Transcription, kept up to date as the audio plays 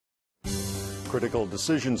Critical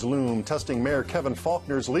decisions loom, testing Mayor Kevin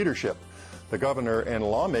Faulconer's leadership. The governor and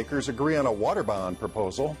lawmakers agree on a water bond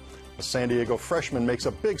proposal. A San Diego freshman makes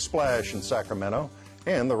a big splash in Sacramento.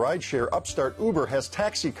 And the rideshare upstart Uber has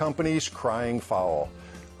taxi companies crying foul.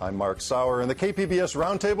 I'm Mark Sauer, and the KPBS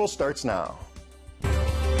Roundtable starts now.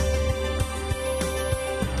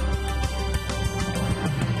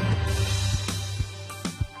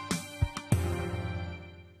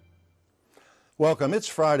 Welcome. It's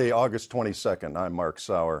Friday, August 22nd. I'm Mark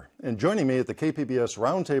Sauer. And joining me at the KPBS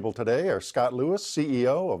Roundtable today are Scott Lewis,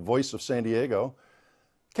 CEO of Voice of San Diego,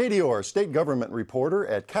 Katie Orr, state government reporter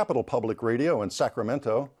at Capital Public Radio in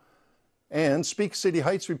Sacramento, and Speak City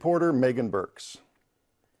Heights reporter Megan Burks.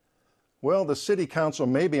 Well, the city council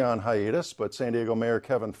may be on hiatus, but San Diego Mayor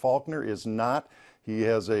Kevin Faulconer is not. He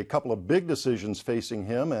has a couple of big decisions facing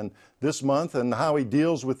him, and this month and how he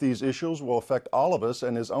deals with these issues will affect all of us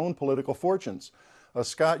and his own political fortunes.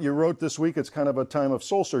 Scott, you wrote this week it's kind of a time of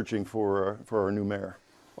soul searching for our new mayor.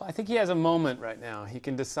 Well, I think he has a moment right now. He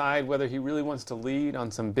can decide whether he really wants to lead on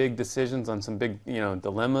some big decisions, on some big,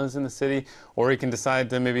 dilemmas in the city, or he can decide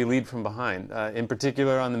to maybe lead from behind. In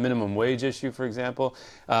particular, on the minimum wage issue, for example,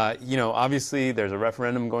 obviously there's a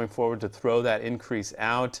referendum going forward to throw that increase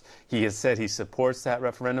out. He has said he supports that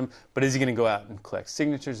referendum, but is he going to go out and collect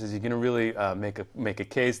signatures? Is he going to really make a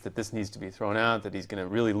case that this needs to be thrown out, that he's going to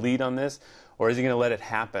really lead on this, or is he going to let it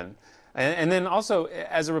happen? And then also,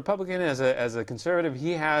 as a Republican, as a conservative,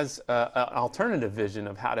 he has an alternative vision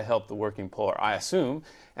of how to help the working poor, I assume.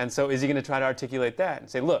 And so is he going to try to articulate that and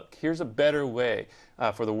say, look, here's a better way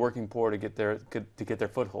for the working poor to get their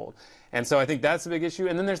foothold? And so I think that's a big issue.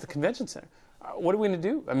 And then there's the convention center. What are we going to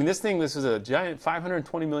do? I mean, this was a giant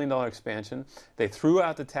 $520 million expansion. They threw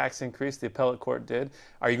out the tax increase, the appellate court did.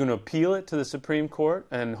 Are you going to appeal it to the Supreme Court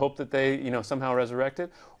and hope that they, somehow resurrect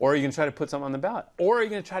it? Or are you going to try to put something on the ballot? Or are you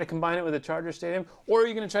going to try to combine it with a Charger Stadium? Or are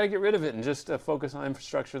you going to try to get rid of it and just focus on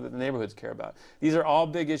infrastructure that the neighborhoods care about? These are all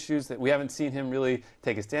big issues that we haven't seen him really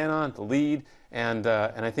take a stand on, to lead. And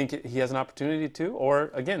I think he has an opportunity to, or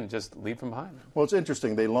again, just lead from behind. Well, it's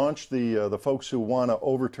interesting. They launched the folks who want to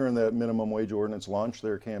overturn that minimum wage ordinance launched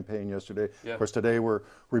their campaign yesterday. Yeah. Of course, today we're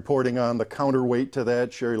reporting on the counterweight to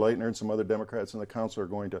that. Sherry Leitner and some other Democrats in the council are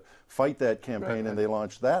going to fight that campaign, and they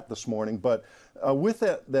launched that this morning. But with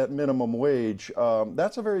that minimum wage,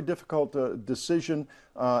 that's a very difficult decision.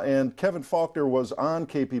 And Kevin Faulconer was on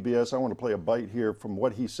KPBS. I want to play a bite here from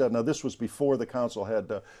what he said. Now, this was before the council had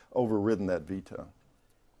overridden that veto.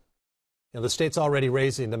 The state's already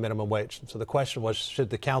raising the minimum wage. So the question was, should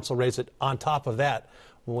the council raise it on top of that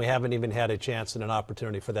when we haven't even had a chance and an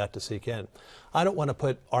opportunity for that to seek in? I don't want to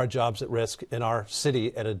put our jobs at risk in our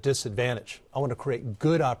city at a disadvantage. I want to create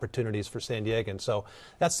good opportunities for San Diegans. So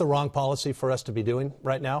that's the wrong policy for us to be doing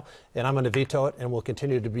right now. And I'm going to veto it, and we'll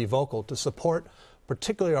continue to be vocal to support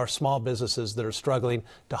particularly our small businesses that are struggling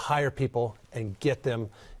to hire people and get them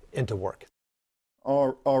into work.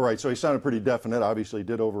 All right, so he sounded pretty definite. Obviously, he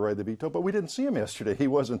did override the veto, but we didn't see him yesterday. He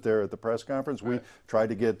wasn't there at the press conference. Right. We tried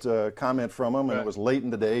to get comment from him, and it was late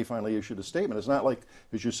in the day. He finally issued a statement. It's not like,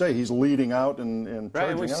 as you say, he's leading out and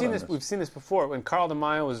charging and we've seen this before. When Carl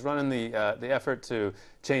DeMaio was running the effort to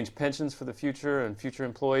change pensions for the future and future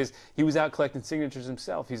employees, he was out collecting signatures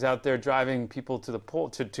himself. He's out there driving people to the poll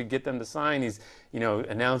to get them to sign. He's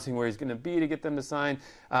announcing where he's going to be to get them to sign.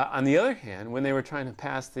 On the other hand, when they were trying to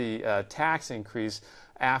pass the tax increase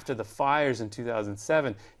after the fires in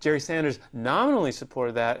 2007, Jerry Sanders nominally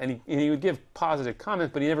supported that, and he would give positive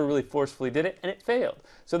comments, but he never really forcefully did it, and it failed.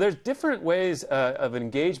 So there's different ways of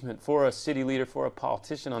engagement for a city leader, for a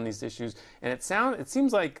politician on these issues, and it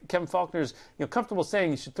seems like Kevin Faulconer's comfortable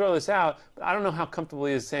saying you should throw this out, but I don't know how comfortable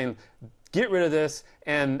he is saying get rid of this,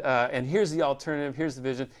 and here's the alternative, here's the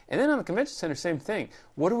vision. And then on the convention center, same thing.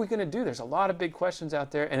 What are we going to do? There's a lot of big questions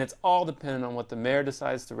out there, and it's all dependent on what the mayor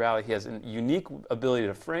decides to rally. He has a unique ability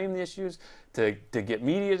to frame the issues, to get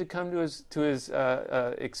media to come to his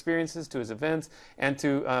experiences, to his events, and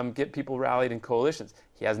to get people rallied in coalitions.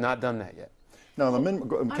 He has not done that yet. No,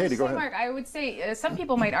 Katie, go ahead. Mark, I would say some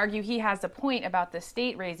people might argue he has a point about the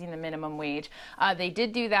state raising the minimum wage. They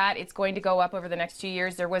did do that. It's going to go up over the next 2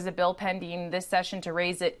 years. There was a bill pending this session to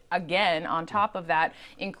raise it again on top of that,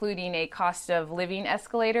 including a cost of living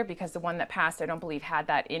escalator, because the one that passed, I don't believe, had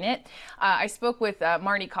that in it. I spoke with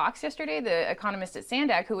Marty Cox yesterday, the economist at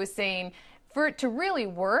Sandag, who was saying for it to really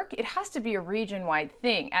work, it has to be a region-wide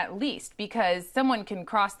thing, at least, because someone can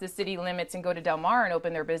cross the city limits and go to Del Mar and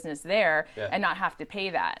open their business there and not have to pay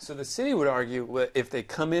that. So the city would argue if they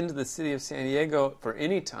come into the city of San Diego for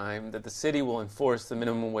any time, that the city will enforce the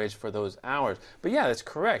minimum wage for those hours. But yeah, that's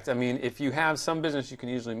correct. I mean, if you have some business you can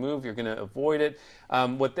usually move, you're going to avoid it.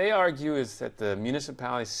 What they argue is that the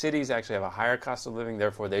municipalities, cities actually have a higher cost of living,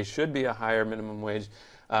 therefore they should be a higher minimum wage.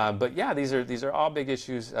 But yeah, these are all big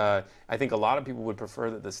issues. I think a lot of people would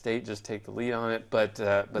prefer that the state just take the lead on it. But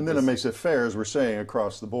and then it makes it fair, as we're saying,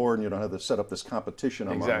 across the board, and you don't have to set up this competition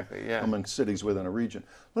among cities within a region.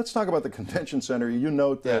 Let's talk about the convention center. You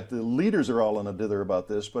note that the leaders are all in a dither about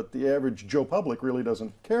this, but the average Joe public really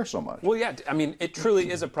doesn't care so much. Well, yeah, I mean, it truly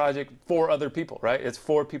is a project for other people, right? It's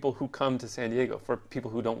for people who come to San Diego, for people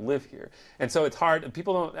who don't live here. And so it's hard.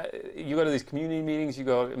 People don't, you go to these community meetings, you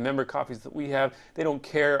go member coffees that we have, they don't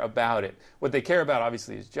care about it. What they care about,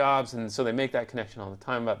 obviously, is jobs, and so they make that connection all the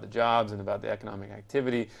time about the jobs and about the economic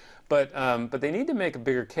activity. But they need to make a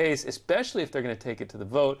bigger case, especially if they're going to take it to the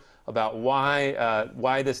vote, about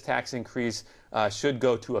why this tax increase should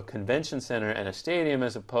go to a convention center and a stadium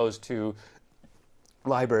as opposed to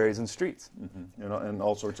libraries and streets. You know, and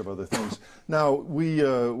all sorts of other things. Now,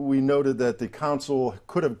 we noted that the council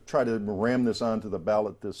could have tried to ram this onto the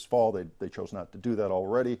ballot this fall. They chose not to do that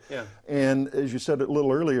already. Yeah. And as you said a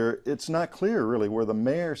little earlier, it's not clear really where the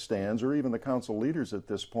mayor stands or even the council leaders at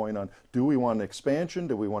this point on, do we want an expansion?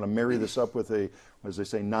 Do we want to marry this up with a, as they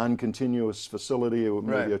say, non-continuous facility,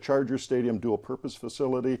 maybe a Charger Stadium, dual-purpose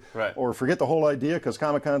facility, or forget the whole idea because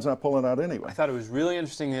Comic-Con's not pulling out anyway? I thought it was really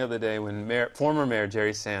interesting the other day when former Mayor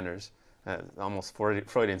Jerry Sanders, almost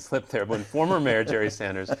Freudian slip there, but when former Mayor Jerry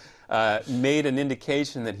Sanders made an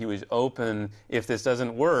indication that he was open, if this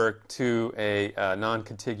doesn't work, to a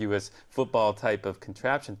non-contiguous football type of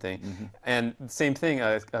contraption thing. And same thing,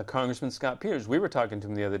 Congressman Scott Peters, we were talking to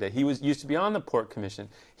him the other day. He used to be on the Port Commission.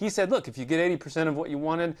 He said, look, if you get 80% of what you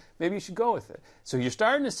wanted, maybe you should go with it. So you're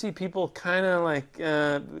starting to see people kind of like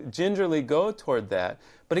gingerly go toward that.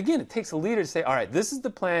 But again, it takes a leader to say, all right, this is the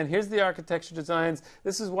plan, here's the architecture designs,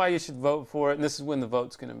 this is why you should vote for it, and this is when the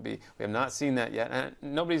vote's going to be. We have not seen that yet, and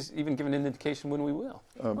nobody's even given an indication when we will.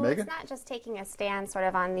 Well, Megan? It's not just taking a stand sort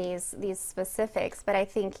of on these specifics, but I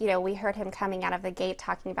think, you know, we heard him coming out of the gate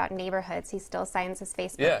talking about neighborhoods. He still signs his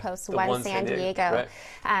Facebook posts, One San Diego.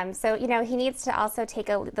 So, you know, he needs to also take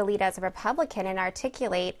the lead as a Republican and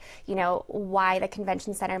articulate, you know, why the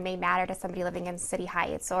convention center may matter to somebody living in City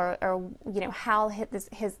Heights, or you know, how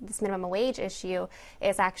this minimum wage issue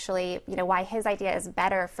is actually, you know, why his idea is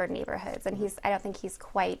better for neighborhoods. And I don't think he's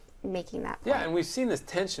quite making that point. Yeah, and we've seen this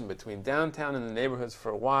tension between downtown and the neighborhoods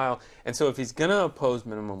for a while. And so if he's going to oppose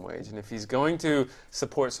minimum wage and if he's going to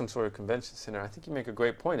support some sort of convention center, I think you make a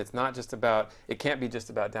great point. It's not just about, it can't be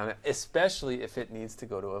just about downtown, especially if it needs to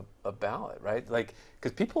go to a ballot, right? Like,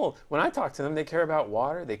 because people, when I talk to them, they care about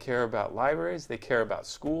water, they care about libraries, they care about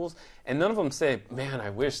schools, and none of them say, man, I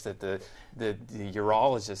wish that the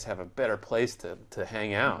urologists have a better place to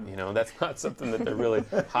hang out. You know, that's not something that they're really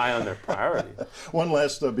high on their priority. One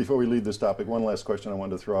last, before we leave this topic, one last question I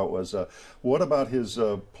wanted to throw out was, what about his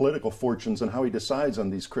political fortunes and how he decides on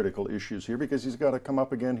these critical issues here? Because he's got to come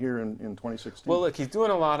up again here in 2016. Well, look, he's doing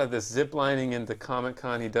a lot of this zip-lining into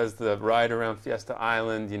Comic-Con. He does the ride around Fiesta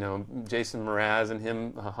Island. You know, Jason Mraz and him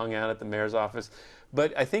hung out at the mayor's office.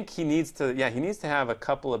 But I think he needs to have a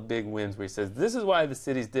couple of big wins where he says, this is why the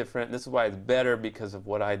city's different, this is why it's better because of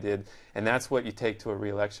what I did, and that's what you take to a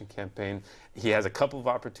re-election campaign. He has a couple of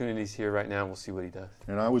opportunities here right now, we'll see what he does.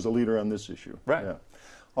 And I was a leader on this issue. Right. Yeah.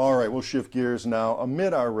 All right, we'll shift gears now.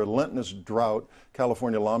 Amid our relentless drought,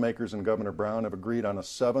 California lawmakers and Governor Brown have agreed on a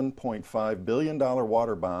 $7.5 billion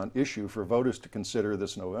water bond issue for voters to consider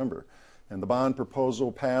this November. And the bond proposal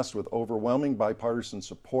passed with overwhelming bipartisan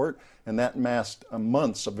support, and that masked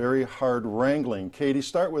months of very hard wrangling. Katie,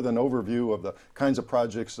 start with an overview of the kinds of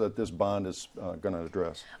projects that this bond is going to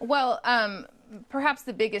address. Well, perhaps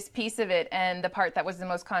the biggest piece of it, and the part that was the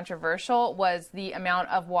most controversial, was the amount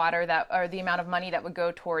of water or the amount of money that would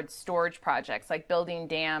go towards storage projects, like building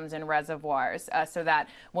dams and reservoirs, so that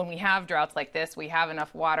when we have droughts like this, we have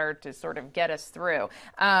enough water to sort of get us through.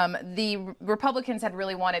 The Republicans had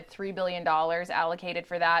really wanted $3 billion allocated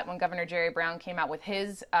for that. When Governor Jerry Brown came out with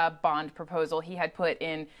his bond proposal, he had put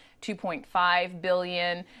in $2.5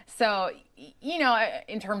 billion. So, you know,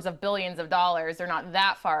 in terms of billions of dollars, they're not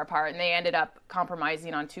that far apart, and they ended up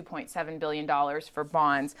compromising on $2.7 billion for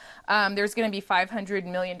bonds. There's going to be $500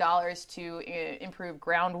 million to improve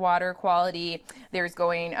groundwater quality. There's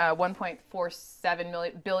going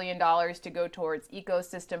 $1.47 billion to go towards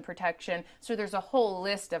ecosystem protection. So there's a whole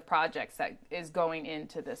list of projects that is going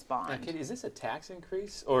into this bond. Now, Katie, is this a tax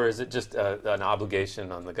increase or is it just an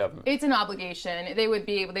obligation on the government? It's an obligation. They would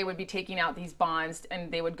be taking out these bonds and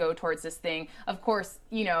they would go towards this thing. Of course,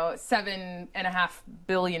 $7.5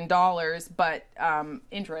 billion, but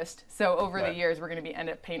interest. So over the years, we're going to end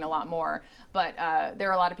up paying a lot more. But there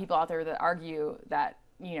are a lot of people out there that argue that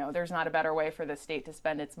there's not a better way for the state to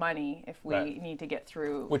spend its money if we need to get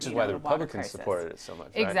through. Which is why the Republicans supported it so much.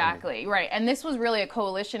 Exactly, right. And this was really a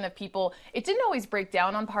coalition of people. It didn't always break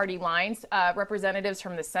down on party lines. Representatives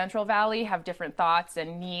from the Central Valley have different thoughts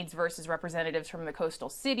and needs versus representatives from the coastal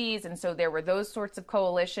cities. And so there were those sorts of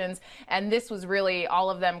coalitions. And this was really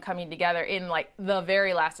all of them coming together in like the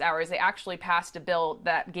very last hours. They actually passed a bill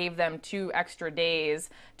that gave them 2 extra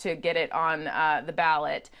days to get it on the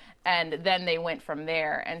ballot. And then they went from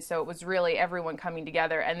there. And so it was really everyone coming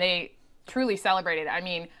together. And they truly celebrated. I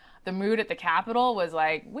mean, the mood at the Capitol was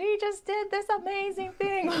like, we just did this amazing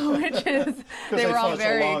thing, which is, they were all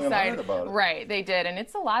very excited. About it. Right, they did. And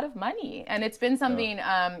it's a lot of money. And it's been something,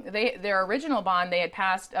 their original bond, they had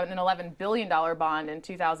passed an $11 billion bond in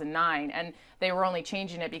 2009. And they were only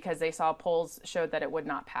changing it because they saw polls showed that it would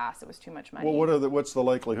not pass. It was too much money. Well, what's the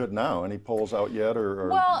likelihood now? Any polls out yet, or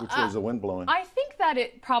which way is the wind blowing? I think that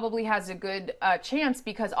it probably has a good chance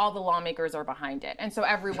because all the lawmakers are behind it. And so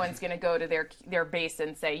everyone's going to go to their base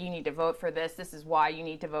and say, you need to vote for this. This is why you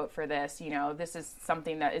need to vote for this. This is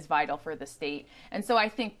something that is vital for the state. And so I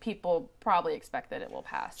think people probably expect that it will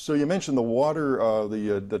pass. So you mentioned the water,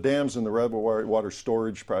 the dams and the water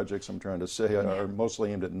storage projects, I'm trying to say, are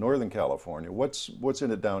mostly aimed at Northern California. What's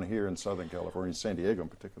in it down here in Southern California, San Diego in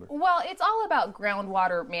particular? Well, it's all about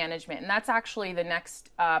groundwater management, and that's actually the next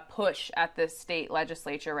push at the state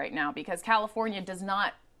legislature right now, because California does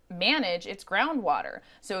not manage its groundwater.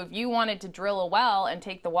 So if you wanted to drill a well and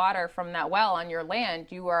take the water from that well on your land,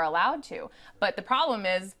 you are allowed to. But the problem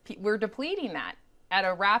is we're depleting that at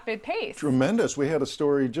a rapid pace. Tremendous. We had a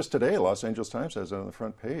story just today, Los Angeles Times has it on the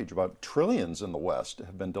front page, about trillions in the West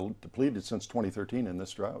have been depleted since 2013 in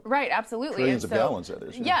this drought. Right, absolutely. Trillions of gallons, that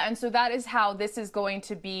is. Yeah, and so that is how this is going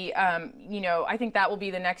to be, I think that will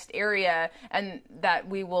be the next area and that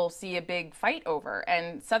we will see a big fight over.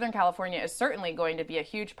 And Southern California is certainly going to be a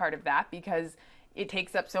huge part of that because it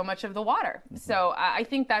takes up so much of the water. Mm-hmm. So I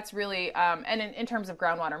think that's really, and in terms of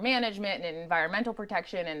groundwater management and environmental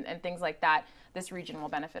protection and things like that, this region will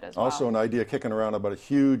benefit as well. Also an idea kicking around about a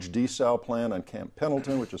huge desal plan on Camp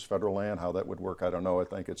Pendleton, which is federal land. How that would work, I don't know. I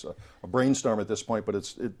think it's a brainstorm at this point,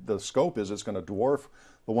 but the scope is it's going to dwarf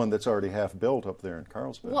the one that's already half built up there in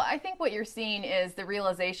Carlsbad. Well, I think what you're seeing is the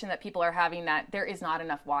realization that people are having that there is not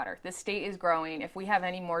enough water. The state is growing. If we have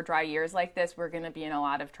any more dry years like this, we're going to be in a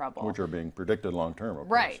lot of trouble. Which are being predicted long term, of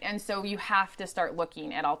right. course. And so you have to start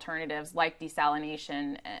looking at alternatives like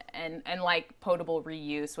desalination and like potable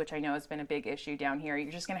reuse, which I know has been a big issue down here.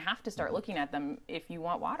 You're just going to have to start looking at them if you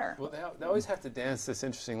want water. Well, they always have to dance this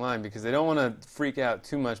interesting line because they don't want to freak out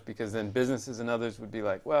too much because then businesses and others would be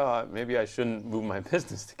like, well, maybe I shouldn't move my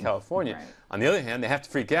business to California. Right. On the other hand, they have to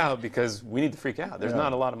freak out because we need to freak out. There's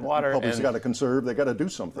not a lot of water. The public's got to conserve. They got to do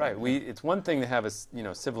something. Right. It's one thing to have a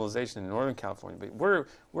civilization in Northern California, but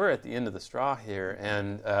we're at the end of the straw here,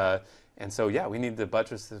 and so we need to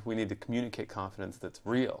buttress this. We need to communicate confidence that's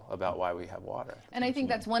real about why we have water. And I think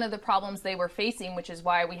that's one of the problems they were facing, which is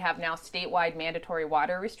why we have now statewide mandatory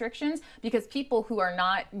water restrictions, because people who are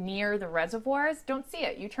not near the reservoirs don't see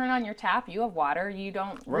it. You turn on your tap, you have water, you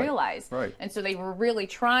don't realize. Right. And so they were really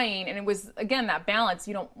trying, and it was, again, that balance.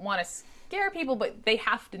 You don't want to scare people, but they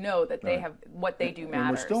have to know that they have what they do matters. And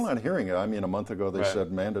we're still not hearing it. I mean, a month ago they said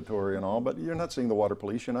mandatory and all, but you're not seeing the water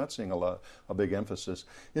police. You're not seeing a big emphasis.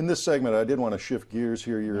 In this segment, I did want to shift gears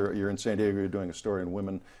here. You're in San Diego. You're doing a story on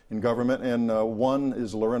women in government, and one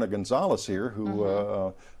is Lorena Gonzalez here, who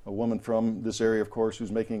a woman from this area, of course,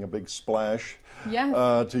 who's making a big splash.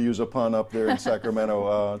 To use a pun up there in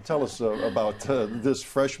Sacramento. Tell us about this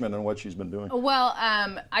freshman and what she's been doing. Well,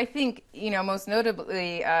 I think, most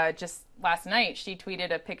notably, just last night, she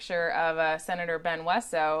tweeted a picture of Senator Ben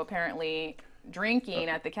Wesso apparently drinking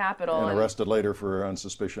at the Capitol. And arrested later on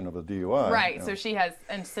suspicion of a DUI. Right, so she has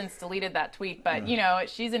since deleted that tweet, but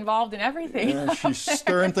she's involved in everything. Yeah, she's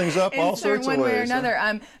stirring things up all sorts of ways. One way or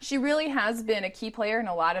another. She really has been a key player in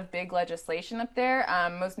a lot of big legislation up there.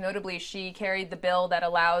 Most notably, she carried the bill that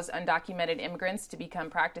allows undocumented immigrants to become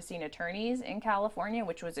practicing attorneys in California,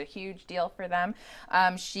 which was a huge deal for them.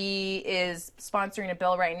 She is sponsoring a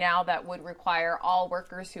bill right now that would require all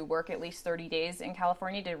workers who work at least 30 days in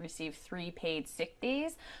California to receive 3 paid sick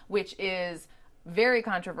days, which is very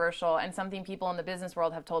controversial and something people in the business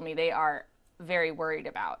world have told me they are very worried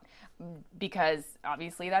about, because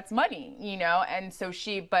obviously that's money, and so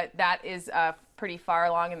but that is pretty far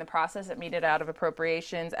along in the process. It made it out of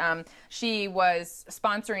appropriations. She was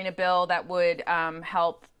sponsoring a bill that would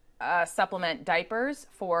help supplement diapers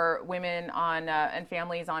for women on and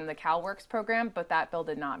families on the CalWORKS program, but that bill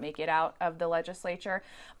did not make it out of the legislature.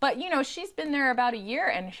 But she's been there about a year,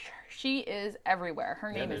 and she is everywhere.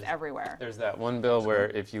 Her name is everywhere. There's that one bill where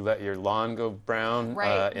if you let your lawn go brown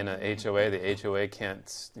in an HOA, the HOA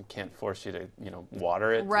can't force you to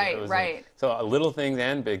water it. Right. So little things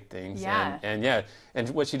and big things. Yeah. And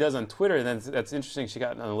what she does on Twitter, that's interesting. She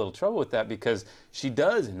got in a little trouble with that because she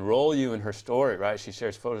does enroll you in her story, right? She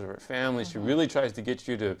shares photos of her family. She really tries to get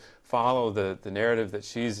you to follow the narrative that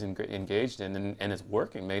she's engaged in, and it's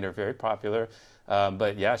working. Made her very popular.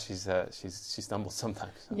 But yeah, she stumbles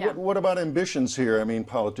sometimes. Yeah. What about ambitions here? I mean,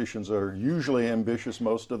 politicians are usually ambitious,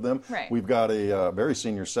 most of them. Right. We've got a very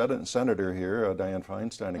senior senator here, Dianne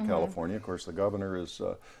Feinstein in California. Of course, the governor is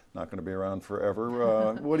not going to be around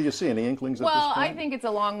forever. What do you see? Any inklings at this point? Well, I think it's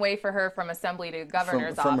a long way for her from assembly to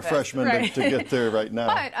governor's office. From a freshman to get there right now.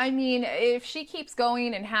 But, I mean, if she keeps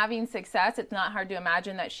going and having success, it's not hard to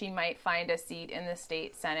imagine that she might find a seat in the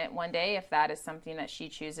state Senate one day if that is something that she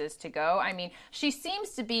chooses to go. I mean, she seems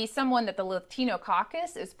to be someone that the Latino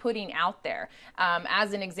caucus is putting out there.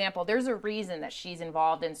 As an example, there's a reason that she's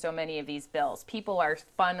involved in so many of these bills. People are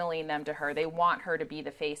funneling them to her. They want her to be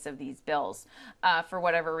the face of these bills for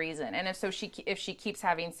whatever reason. And if she keeps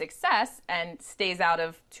having success and stays out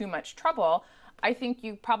of too much trouble, I think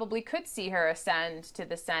you probably could see her ascend to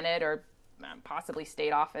the Senate or possibly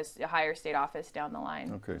a higher state office down the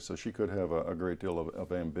line. Okay, so she could have a great deal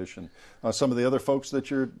of ambition. Some of the other folks that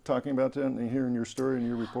you're talking about here in your story and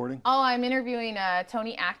your reporting? Oh, I'm interviewing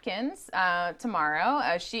Toni Atkins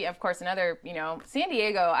tomorrow. She, of course, San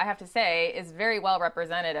Diego, I have to say, is very well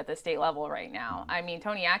represented at the state level right now. I mean,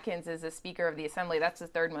 Toni Atkins is the Speaker of the Assembly. That's the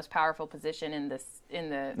third most powerful position in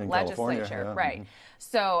the legislature. Yeah. Right.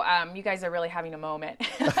 So you guys are really having a moment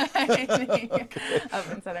up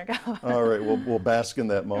in Southern California. All right, we'll bask in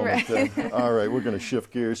that moment. Right. All right, we're going to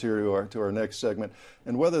shift gears here to our next segment.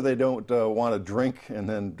 And whether they don't want to drink and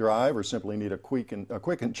then drive or simply need a quick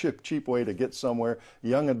and cheap way to get somewhere,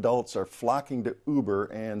 young adults are flocking to Uber,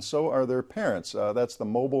 and so are their parents. That's the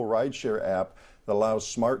mobile rideshare app that allows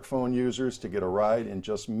smartphone users to get a ride in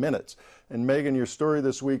just minutes. And Megan, your story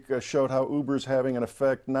this week showed how Uber's having an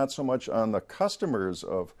effect not so much on the customers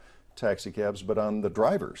of taxi cabs, but on the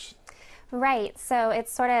drivers. Right. So it's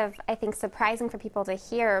sort of, I think, surprising for people to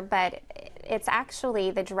hear, but it's actually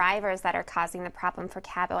the drivers that are causing the problem for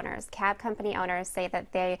cab owners. Cab company owners say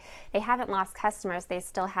that they haven't lost customers. They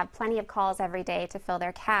still have plenty of calls every day to fill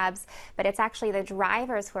their cabs, but it's actually the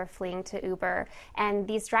drivers who are fleeing to Uber. And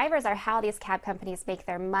these drivers are how these cab companies make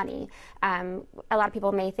their money. A lot of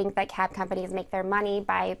people may think that cab companies make their money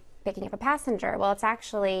by picking up a passenger. Well, it's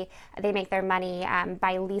actually, they make their money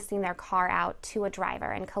by leasing their car out to a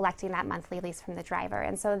driver and collecting that monthly lease from the driver.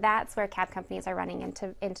 And so that's where cab companies are running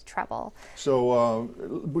into trouble. So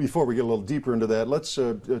before we get a little deeper into that, let's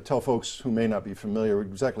tell folks who may not be familiar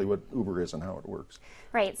exactly what Uber is and how it works.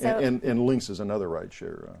 Right. So and Lynx is another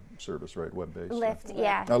rideshare service, right? Web-based. Lyft,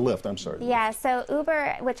 yeah. Lyft, I'm sorry. Yeah, so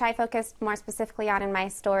Uber, which I focused more specifically on in my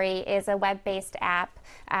story, is a web-based app,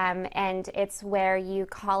 and it's where you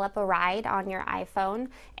call up a ride on your iPhone,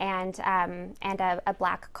 and a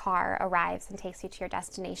black car arrives and takes you to your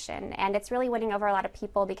destination. And it's really winning over a lot of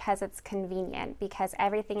people because it's convenient, because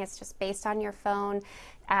everything is just based on your phone.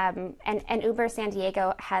 And Uber San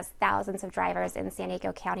Diego has thousands of drivers in San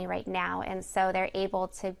Diego County right now, and so they're able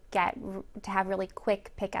to have really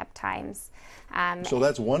quick pickup times. So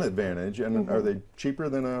that's one advantage. And are they cheaper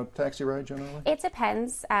than a taxi ride generally? It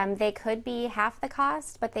depends. They could be half the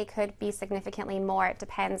cost, but they could be significantly more. It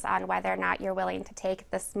depends on whether or not you're willing to take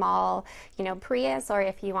the small, Prius, or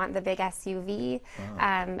if you want the big SUV.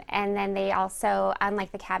 And then they also,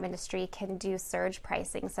 unlike the cab industry, can do surge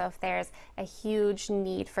pricing. So if there's a huge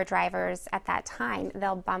need for drivers at that time,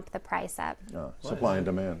 they'll bump the price up. Supply and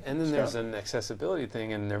demand. And then there's an accessibility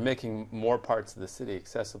everything, and they're making more parts of the city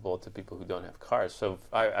accessible to people who don't have cars. So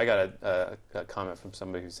I got a comment from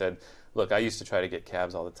somebody who said, look, I used to try to get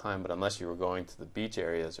cabs all the time, but unless you were going to the beach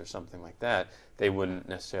areas or something like that, they wouldn't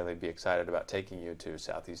necessarily be excited about taking you to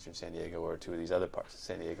southeastern San Diego or to these other parts of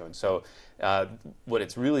San Diego. And so what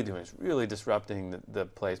it's really doing is really disrupting the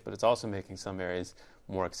place, but it's also making some areas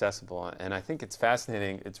more accessible. And I think it's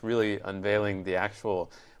fascinating. It's really unveiling the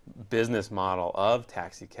actual business model of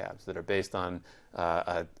taxi cabs that are based on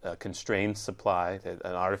a constrained supply,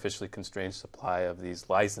 an artificially constrained supply of these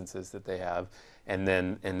licenses that they have, and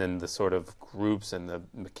then the sort of groups and the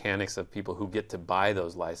mechanics of people who get to buy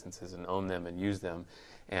those licenses and own them and use them.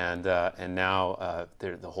 And now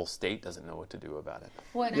the whole state doesn't know what to do about it.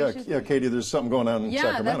 Well, yeah, Katie, there's something going on in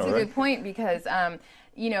Sacramento, right? Yeah, that's a good point, because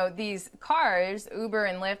you know, these cars, Uber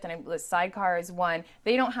and Lyft, and the sidecar is one,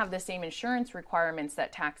 they don't have the same insurance requirements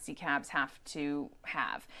that taxi cabs have to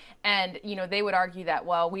have. And, you know, they would argue that,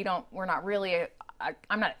 well, we're not really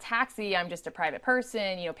I'm not a taxi, I'm just a private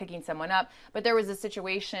person, you know, picking someone up. But there was a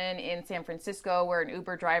situation in San Francisco where an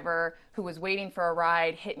Uber driver who was waiting for a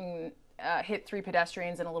ride hit 3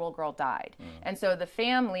 pedestrians and a little girl died. And so the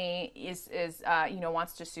family is you know,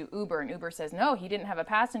 wants to sue Uber, and Uber says, no, he didn't have a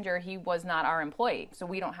passenger, he was not our employee, so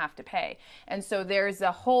we don't have to pay. And so there's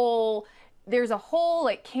a whole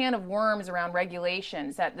like can of worms around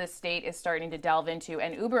regulations that this state is starting to delve into,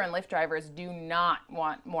 and Uber and Lyft drivers do not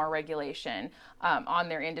want more regulation on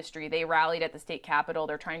their industry. They rallied at the state capitol.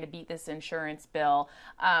 They're trying to beat this insurance bill.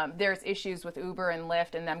 There's issues with Uber and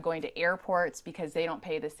Lyft and them going to airports because they don't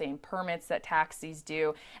pay the same permits that taxis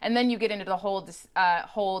do. And then you get into the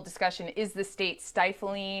whole discussion, is the state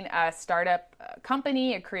stifling a startup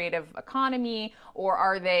company, a creative economy, or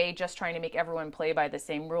are they just trying to make everyone play by the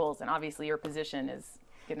same rules? And obviously your position is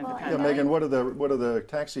going to depend on. Megan, what do the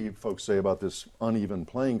taxi folks say about this uneven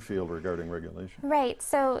playing field regarding regulation? Right.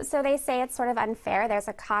 So they say it's sort of unfair. There's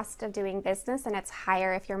a cost of doing business, and it's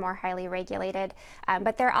higher if you're more highly regulated.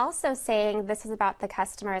 But they're also saying this is about the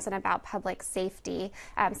customers and about public safety.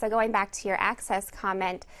 So going back to your access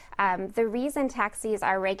comment, the reason taxis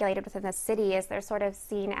are regulated within the city is they're sort of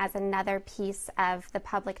seen as another piece of the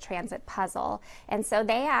public transit puzzle. And so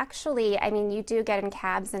they actually, I mean, you do get in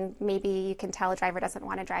cabs and maybe you can tell a driver doesn't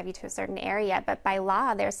want to drive you to a certain area, but by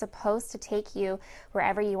law, they're supposed to take you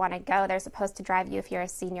wherever you want to go. They're supposed to drive you if you're a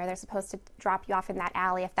senior. They're supposed to drop you off in that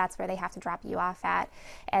alley if that's where they have to drop you off at.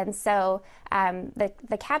 And so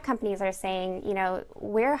the cab companies are saying, you know,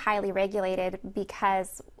 we're highly regulated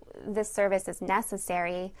because this service is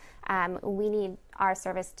necessary. We need our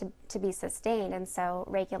service to be sustained, and so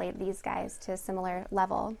regulate these guys to a similar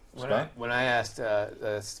level. When I asked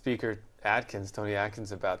Speaker Tony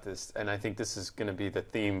Atkins, about this, and I think this is going to be the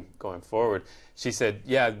theme going forward, she said,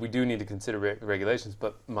 yeah, we do need to consider regulations,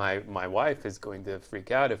 but my wife is going to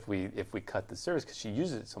freak out if we cut the service because she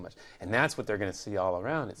uses it so much. And that's what they're going to see all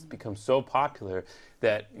around. It's become so popular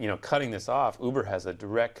that, you know, cutting this off, Uber has a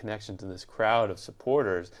direct connection to this crowd of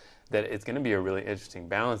supporters that it's going to be a really interesting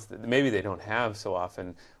balance that maybe they don't have so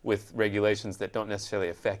often with regulations that don't necessarily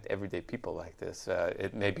affect everyday people like this.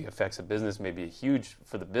 It maybe affects a business, maybe huge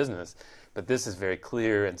for the business, but this is very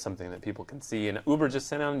clear and something that people can see. And Uber just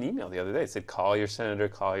sent out an email the other day. It said, call your senator,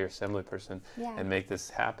 call your assembly person, and make this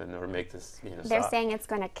happen, or make this, you know, They're stop. saying it's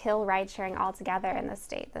going to kill ride sharing altogether in the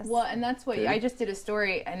state. Well, and that's what I just did a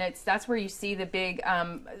story, and that's where you see the big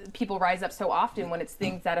people rise up so often when it's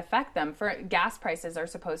things that affect them. For gas prices are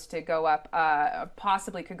supposed to go up,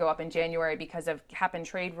 possibly could go up in January because of cap and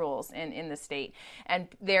trade rules in the state. And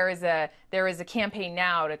there is a campaign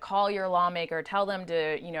now to call your lawmaker, tell them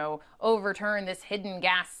to, you know, overturn this hidden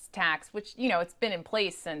gas tax, which, you know, it's been in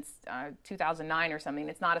place since 2009 or something.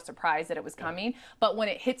 It's not a surprise that it was coming. But when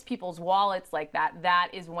it hits people's wallets like that, that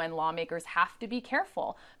is when lawmakers have to be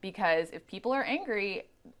careful, because if people are angry,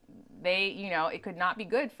 you know, it could not be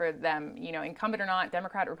good for them, you know, incumbent or not,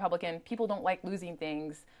 Democrat, Republican. People don't like losing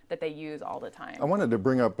things that they use all the time. I wanted to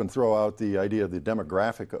bring up and throw out the idea of the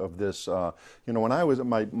demographic of this. You know, when I was,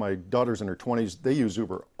 my daughter's in her 20s, they use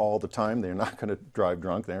Uber all the time. They're not going to drive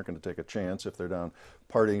drunk. They aren't going to take a chance if they're down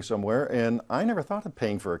partying somewhere. And I never thought of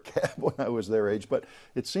paying for a cab when I was their age, but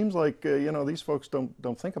it seems like, you know, these folks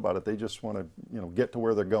don't think about it. They just want to, you know, get to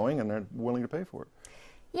where they're going, and they're willing to pay for it.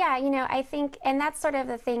 Yeah, I think, and that's sort of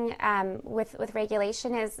the thing with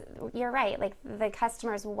regulation is, you're right, like the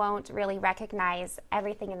customers won't really recognize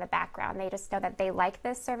everything in the background. They just know that they like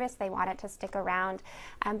this service, they want it to stick around.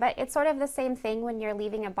 But it's sort of the same thing when you're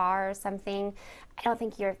leaving a bar or something. I don't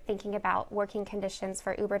think you're thinking about working conditions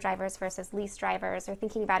for Uber drivers versus lease drivers, or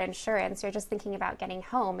thinking about insurance. You're just thinking about getting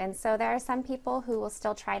home. And so there are some people who will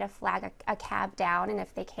still try to flag a cab down, and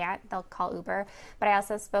if they can't, they'll call Uber. But I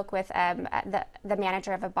also spoke with the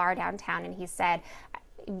manager of a bar downtown, and he said,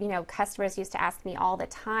 customers used to ask me all the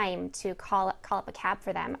time to call up a cab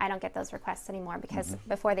for them. I don't get those requests anymore because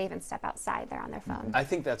before they even step outside, they're on their phone. I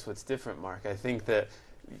think that's what's different, Mark. I think that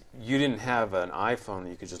you didn't have an iPhone that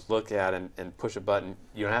you could just look at and push a button.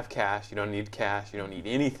 You don't have cash. You don't need cash. You don't need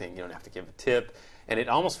anything. You don't have to give a tip. And it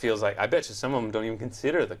almost feels like, I bet you some of them don't even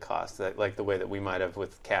consider the cost, like the way that we might have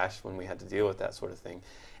with cash when we had to deal with that sort of thing.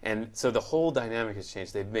 And so the whole dynamic has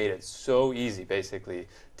changed. They've made it so easy, basically,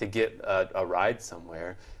 to get a ride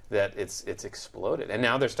somewhere that it's exploded. And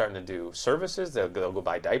now they're starting to do services. They'll go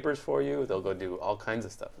buy diapers for you. They'll go do all kinds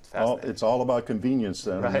of stuff. It's fascinating. It's all about convenience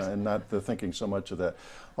then, right? And not the thinking so much of that.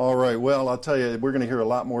 All right, well, I'll tell you, we're going to hear a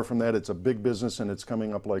lot more from that. It's a big business, and it's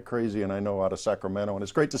coming up like crazy, and I know out of Sacramento. And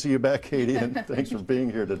it's great to see you back, Katie, and thanks for being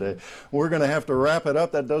here today. We're going to have to wrap it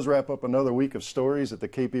up. That does wrap up another week of stories at the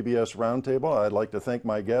KPBS Roundtable. I'd like to thank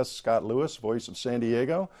my guest, Scott Lewis, Voice of San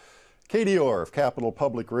Diego, Katie Orr of Capital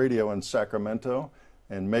Public Radio in Sacramento,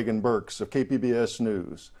 and Megan Burks of KPBS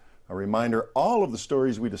News. A reminder, all of the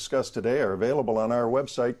stories we discussed today are available on our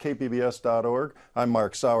website, kpbs.org. I'm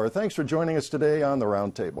Mark Sauer. Thanks for joining us today on the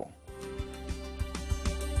Roundtable.